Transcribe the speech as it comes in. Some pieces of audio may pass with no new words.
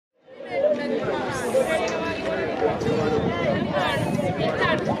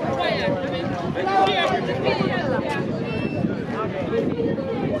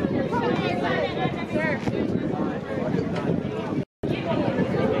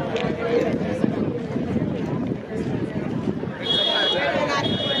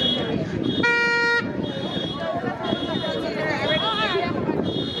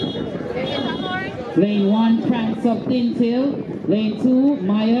Lane 1, Trance of Tintil. Lane 2,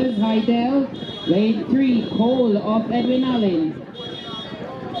 Myers, Hydel. Lane 3, Cole of Edwin Allen.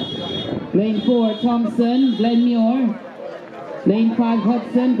 Lane 4, Thompson, Glenmuir. Lane 5,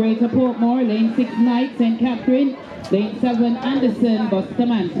 Hudson, Greater Portmore. Lane 6, Knight, St. Catherine. Lane 7, Anderson,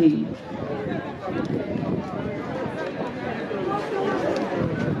 Bustamante.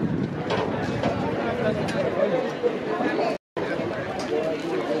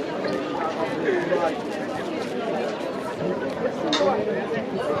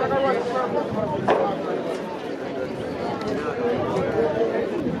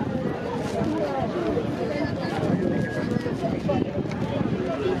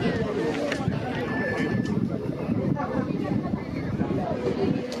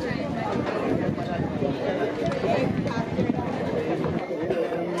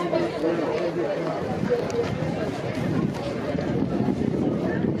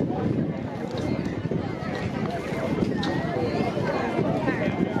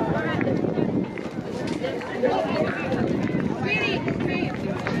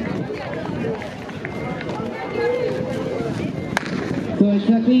 So it's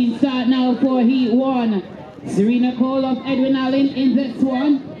a clean start now for Heat 1. Serena Cole of Edwin Allen in this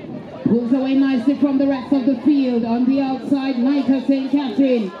one. Pulls away nicely from the rest of the field. On the outside, Knight of St.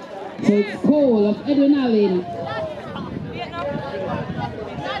 Catherine. So it's Cole of Edwin Allen.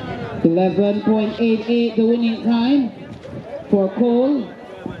 11.88 the winning time for Cole.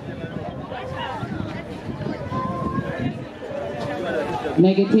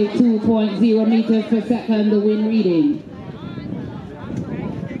 Negative 2.0 meters per second the wind reading.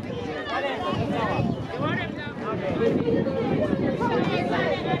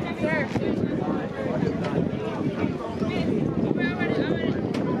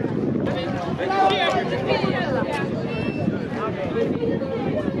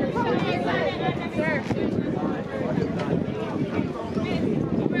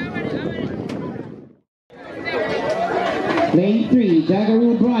 Lane 3,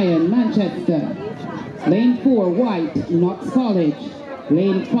 Jhagroo-Bryan, Manchester. Lane 4, White, Knox College.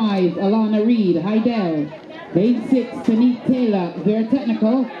 Lane 5, Alana REID, Hydel. Lane 6, Tanique Taylor, Vere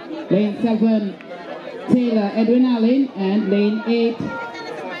Technical. Lane 7, Taylor, Edwin Allen. And lane 8,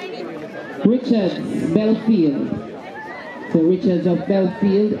 Richards, Belfield. So Richards of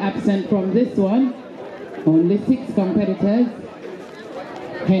Belfield absent from this one. Only 6 competitors.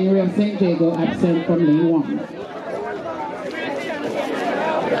 Henry of St. Jago absent from lane 1.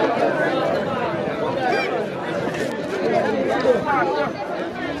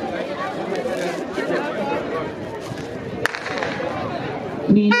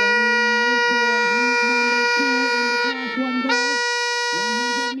 Clean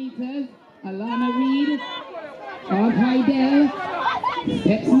Alana REID of Hydel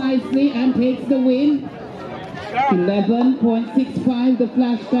steps nicely and takes the win. 11.65 the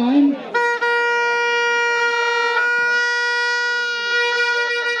flash time.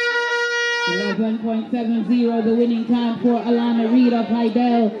 .70 the winning time for Alana REID of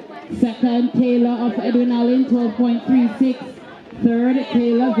Hydel. Second, Taylor of Edwin Allen, 12.36. Third,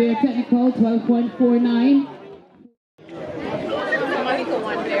 Taylor, Vere Technical, 12.49.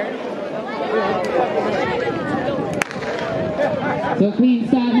 So clean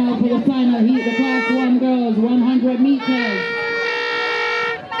start now for the final heat, the class 1 girls, 100 meters.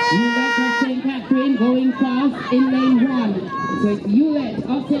 Hewlett of St. Catherine going fast in lane 1. So it's Hewlett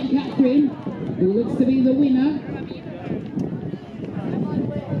of St. Catherine who looks to be the winner.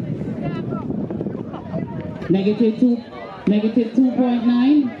 Negative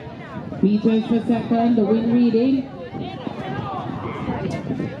 2.9 meters per second, the wind reading.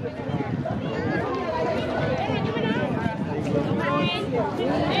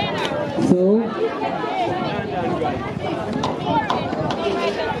 So